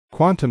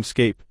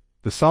QuantumScape,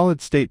 the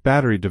solid-state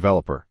battery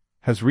developer,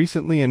 has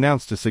recently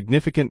announced a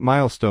significant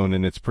milestone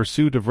in its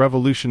pursuit of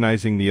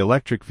revolutionizing the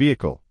electric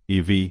vehicle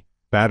 (EV)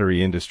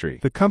 battery industry.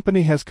 The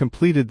company has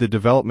completed the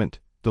development,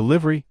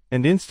 delivery,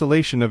 and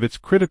installation of its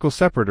critical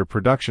separator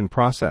production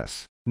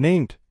process,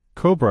 named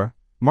Cobra,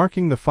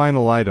 marking the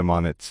final item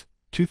on its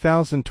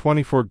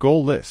 2024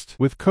 goal list.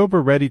 With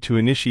Cobra ready to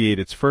initiate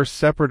its first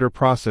separator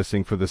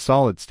processing for the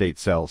solid-state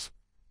cells,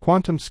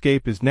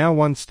 QuantumScape is now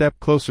one step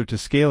closer to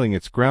scaling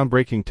its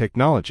groundbreaking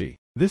technology.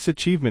 This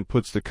achievement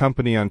puts the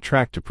company on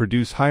track to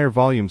produce higher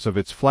volumes of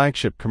its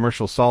flagship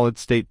commercial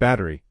solid-state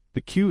battery,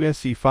 the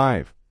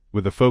QSE5,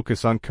 with a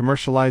focus on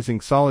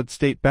commercializing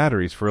solid-state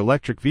batteries for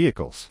electric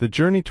vehicles. The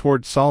journey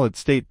towards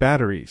solid-state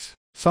batteries.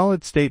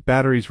 Solid-state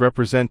batteries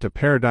represent a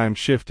paradigm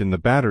shift in the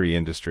battery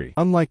industry.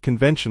 Unlike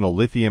conventional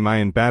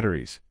lithium-ion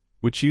batteries,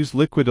 which use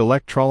liquid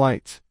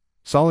electrolytes,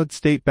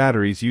 solid-state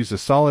batteries use a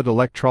solid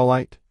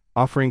electrolyte,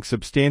 offering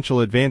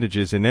substantial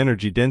advantages in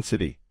energy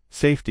density,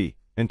 safety,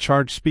 and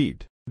charge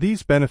speed.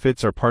 These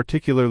benefits are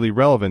particularly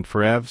relevant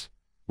for EVs,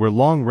 where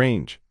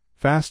long-range,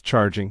 fast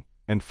charging,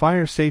 and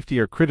fire safety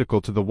are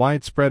critical to the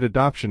widespread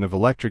adoption of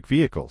electric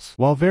vehicles.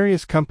 While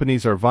various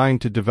companies are vying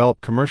to develop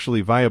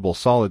commercially viable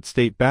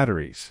solid-state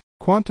batteries,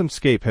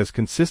 QuantumScape has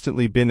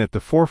consistently been at the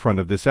forefront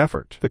of this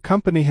effort. The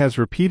company has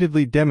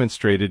repeatedly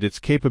demonstrated its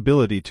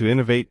capability to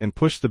innovate and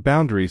push the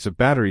boundaries of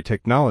battery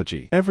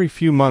technology. Every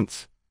few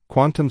months,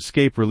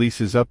 QuantumScape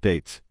releases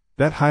updates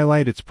that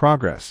highlight its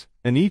progress,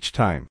 and each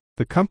time,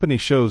 the company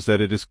shows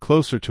that it is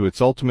closer to its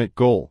ultimate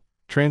goal,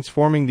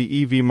 transforming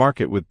the EV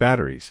market with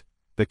batteries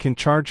that can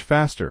charge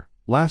faster,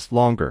 last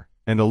longer,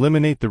 and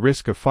eliminate the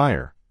risk of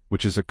fire,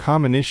 which is a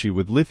common issue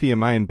with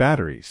lithium-ion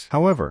batteries.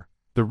 However,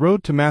 the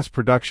road to mass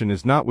production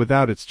is not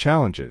without its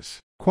challenges.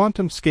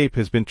 QuantumScape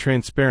has been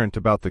transparent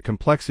about the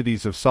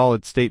complexities of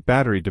solid-state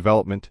battery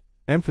development,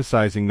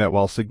 emphasizing that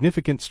while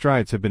significant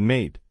strides have been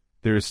made,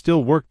 there is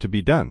still work to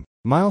be done.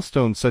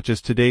 Milestones such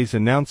as today's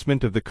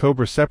announcement of the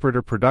Cobra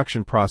separator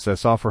production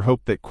process offer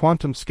hope that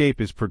QuantumScape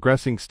is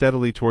progressing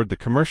steadily toward the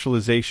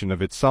commercialization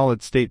of its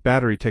solid-state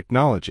battery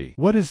technology.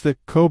 What is the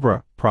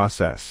Cobra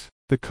process?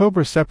 The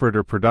Cobra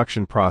separator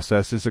production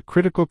process is a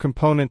critical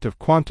component of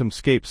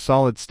QuantumScape's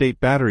solid-state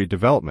battery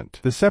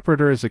development. The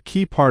separator is a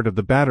key part of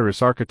the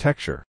battery's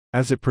architecture,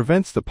 as it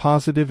prevents the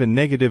positive and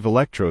negative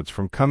electrodes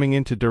from coming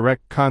into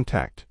direct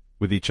contact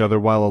with each other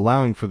while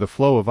allowing for the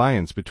flow of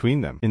ions between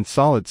them. In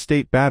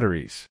solid-state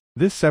batteries,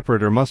 this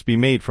separator must be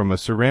made from a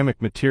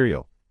ceramic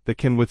material that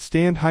can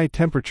withstand high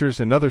temperatures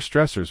and other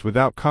stressors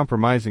without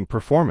compromising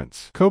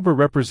performance. Cobra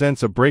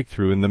represents a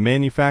breakthrough in the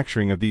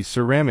manufacturing of these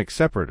ceramic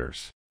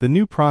separators. The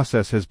new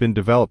process has been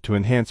developed to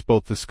enhance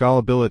both the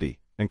scalability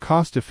and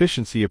cost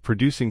efficiency of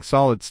producing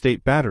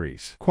solid-state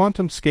batteries.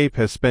 QuantumScape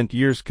has spent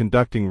years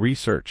conducting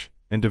research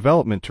and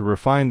development to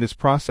refine this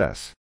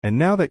process, and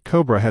now that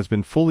Cobra has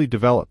been fully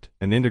developed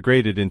and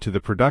integrated into the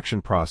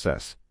production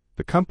process,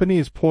 the company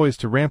is poised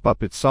to ramp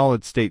up its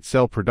solid-state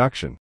cell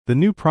production. The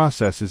new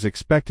process is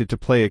expected to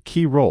play a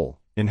key role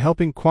in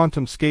helping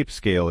QuantumScape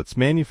scale its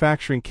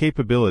manufacturing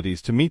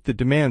capabilities to meet the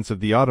demands of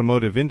the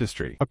automotive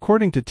industry.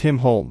 According to Tim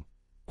Holm,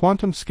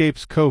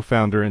 QuantumScape's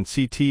co-founder and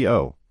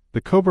CTO,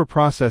 the Cobra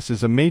process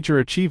is a major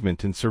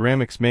achievement in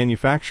ceramics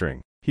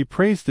manufacturing. He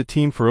praised the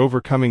team for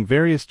overcoming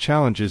various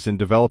challenges in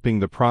developing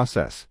the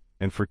process,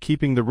 and for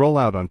keeping the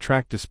rollout on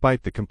track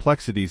despite the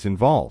complexities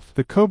involved.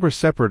 The Cobra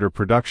separator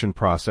production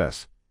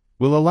process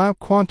will allow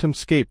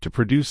QuantumScape to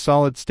produce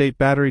solid-state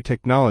battery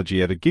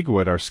technology at a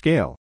gigawatt-hour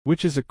scale,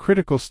 which is a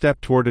critical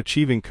step toward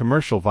achieving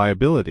commercial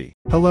viability.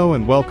 Hello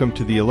and welcome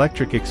to the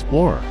Electric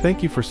Explorer.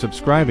 Thank you for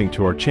subscribing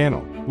to our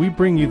channel. We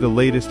bring you the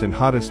latest and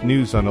hottest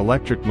news on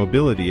electric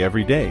mobility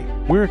every day.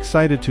 We're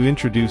excited to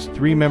introduce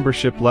 3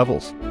 membership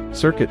levels: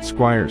 Circuit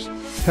Squires,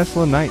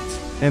 Tesla Knights,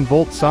 and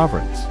Volt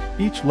Sovereigns.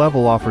 Each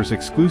level offers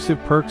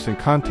exclusive perks and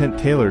content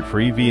tailored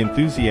for EV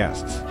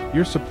enthusiasts.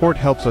 Your support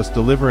helps us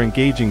deliver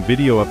engaging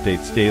video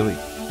updates daily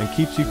and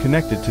keeps you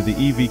connected to the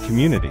EV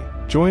community.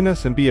 Join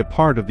us and be a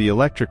part of the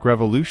electric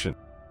revolution.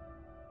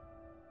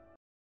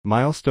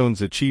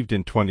 Milestones achieved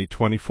in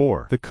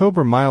 2024. The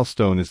Cobra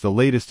milestone is the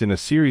latest in a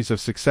series of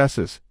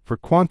successes for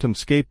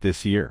QuantumScape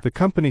this year. The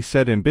company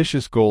set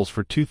ambitious goals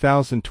for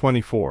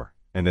 2024,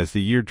 and as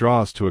the year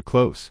draws to a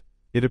close,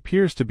 it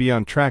appears to be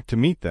on track to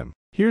meet them.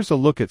 Here's a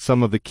look at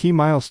some of the key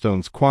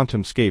milestones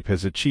QuantumScape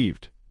has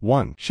achieved.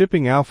 1.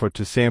 Shipping alpha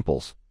to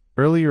samples.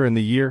 Earlier in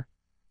the year,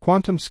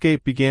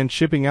 QuantumScape began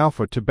shipping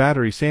alpha to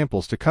battery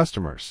samples to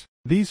customers.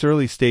 These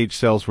early-stage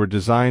cells were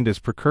designed as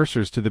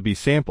precursors to the B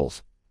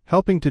samples,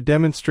 helping to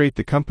demonstrate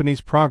the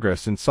company's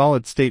progress in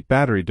solid-state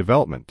battery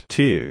development.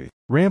 2.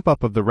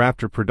 Ramp-up of the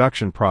Raptor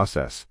production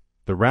process.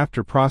 The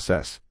Raptor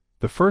process,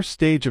 the first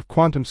stage of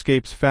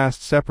QuantumScape's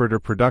fast separator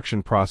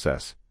production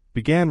process,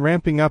 began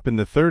ramping up in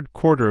the third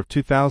quarter of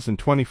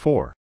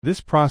 2024.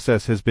 This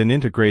process has been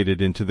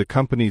integrated into the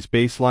company's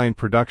baseline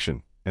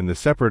production, and the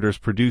separators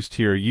produced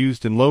here are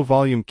used in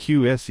low-volume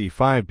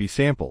QSE5B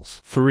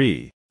samples.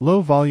 3.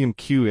 Low-volume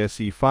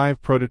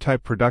QSE5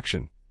 prototype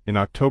production. In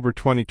October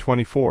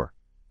 2024,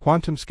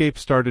 QuantumScape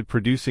started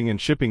producing and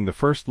shipping the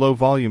first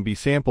low-volume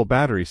B-sample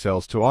battery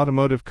cells to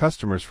automotive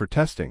customers for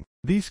testing.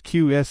 These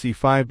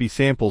QSE5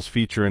 B-samples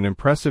feature an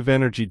impressive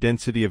energy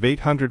density of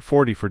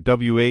 840 for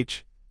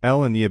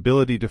Wh/L and the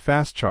ability to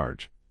fast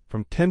charge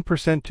from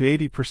 10% to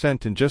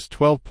 80% in just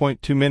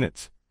 12.2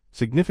 minutes,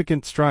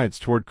 significant strides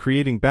toward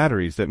creating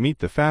batteries that meet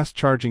the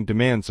fast-charging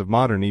demands of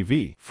modern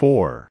EV.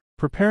 4.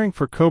 Preparing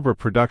for Cobra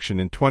production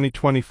in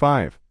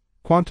 2025,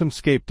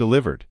 QuantumScape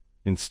delivered,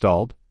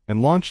 installed,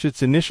 and launched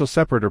its initial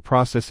separator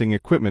processing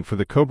equipment for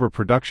the Cobra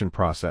production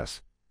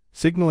process,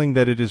 signaling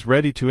that it is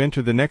ready to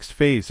enter the next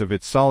phase of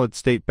its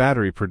solid-state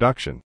battery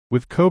production.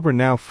 With Cobra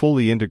now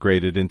fully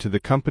integrated into the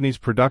company's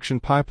production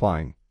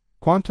pipeline,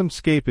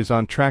 QuantumScape is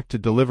on track to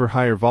deliver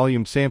higher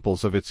volume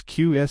samples of its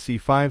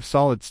QSE5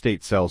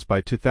 solid-state cells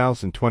by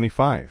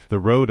 2025. The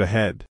road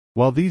ahead.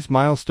 While these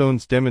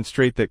milestones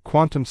demonstrate that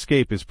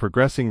QuantumScape is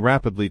progressing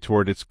rapidly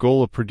toward its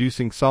goal of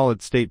producing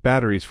solid-state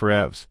batteries for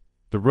EVs,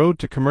 the road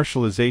to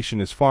commercialization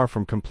is far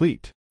from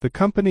complete. The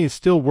company is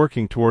still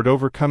working toward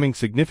overcoming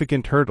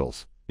significant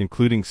hurdles,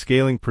 including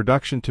scaling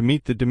production to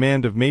meet the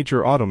demand of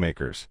major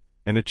automakers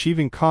and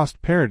achieving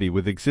cost parity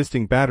with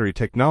existing battery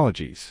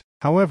technologies.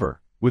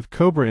 However, with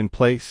Cobra in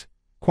place,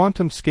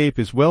 QuantumScape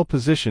is well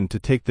positioned to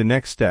take the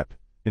next step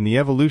in the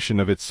evolution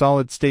of its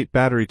solid-state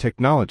battery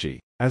technology.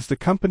 As the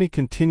company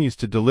continues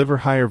to deliver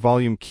higher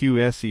volume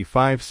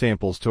QSE5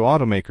 samples to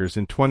automakers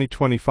in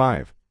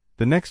 2025,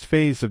 the next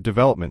phase of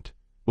development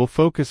will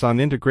focus on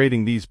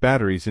integrating these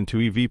batteries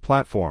into EV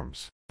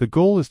platforms. The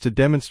goal is to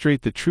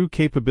demonstrate the true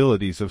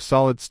capabilities of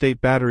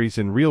solid-state batteries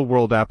in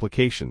real-world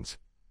applications,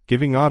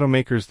 giving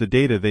automakers the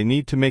data they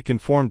need to make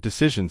informed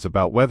decisions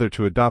about whether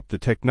to adopt the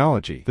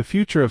technology. The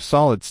future of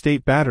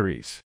solid-state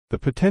batteries. The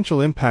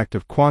potential impact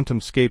of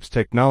QuantumScape's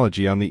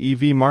technology on the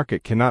EV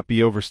market cannot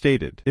be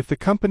overstated. If the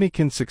company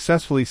can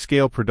successfully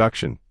scale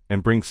production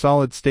and bring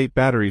solid-state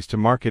batteries to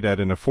market at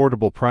an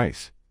affordable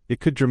price, it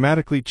could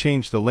dramatically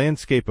change the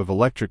landscape of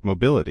electric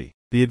mobility.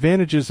 The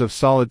advantages of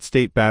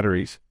solid-state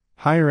batteries,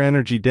 higher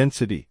energy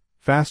density,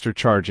 faster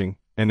charging,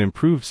 and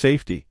improved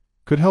safety,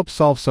 could help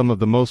solve some of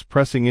the most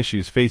pressing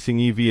issues facing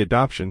EV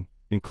adoption,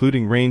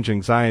 including range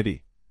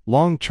anxiety,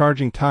 long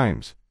charging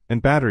times,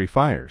 and battery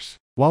fires.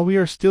 While we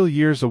are still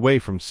years away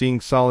from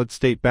seeing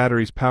solid-state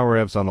batteries power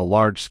EVs on a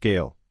large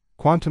scale,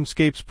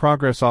 QuantumScape's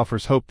progress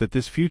offers hope that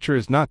this future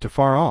is not too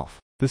far off.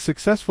 The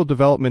successful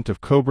development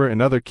of Cobra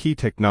and other key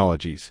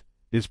technologies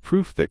is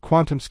proof that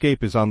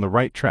QuantumScape is on the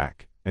right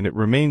track, and it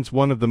remains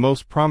one of the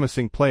most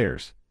promising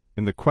players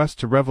in the quest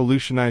to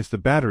revolutionize the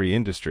battery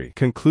industry.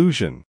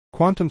 Conclusion.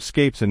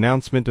 QuantumScape's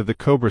announcement of the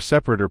Cobra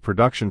separator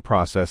production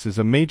process is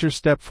a major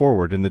step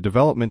forward in the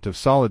development of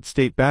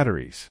solid-state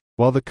batteries.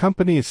 While the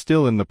company is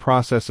still in the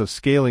process of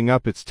scaling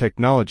up its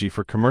technology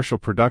for commercial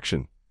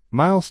production,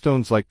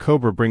 milestones like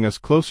Cobra bring us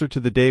closer to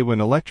the day when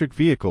electric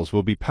vehicles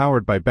will be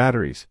powered by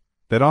batteries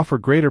that offer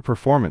greater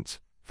performance,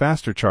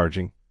 faster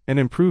charging, and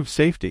improved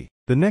safety.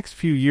 The next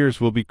few years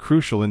will be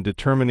crucial in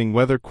determining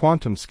whether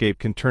QuantumScape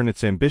can turn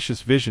its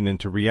ambitious vision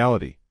into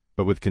reality,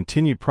 but with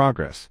continued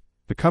progress,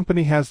 the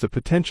company has the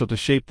potential to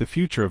shape the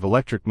future of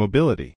electric mobility.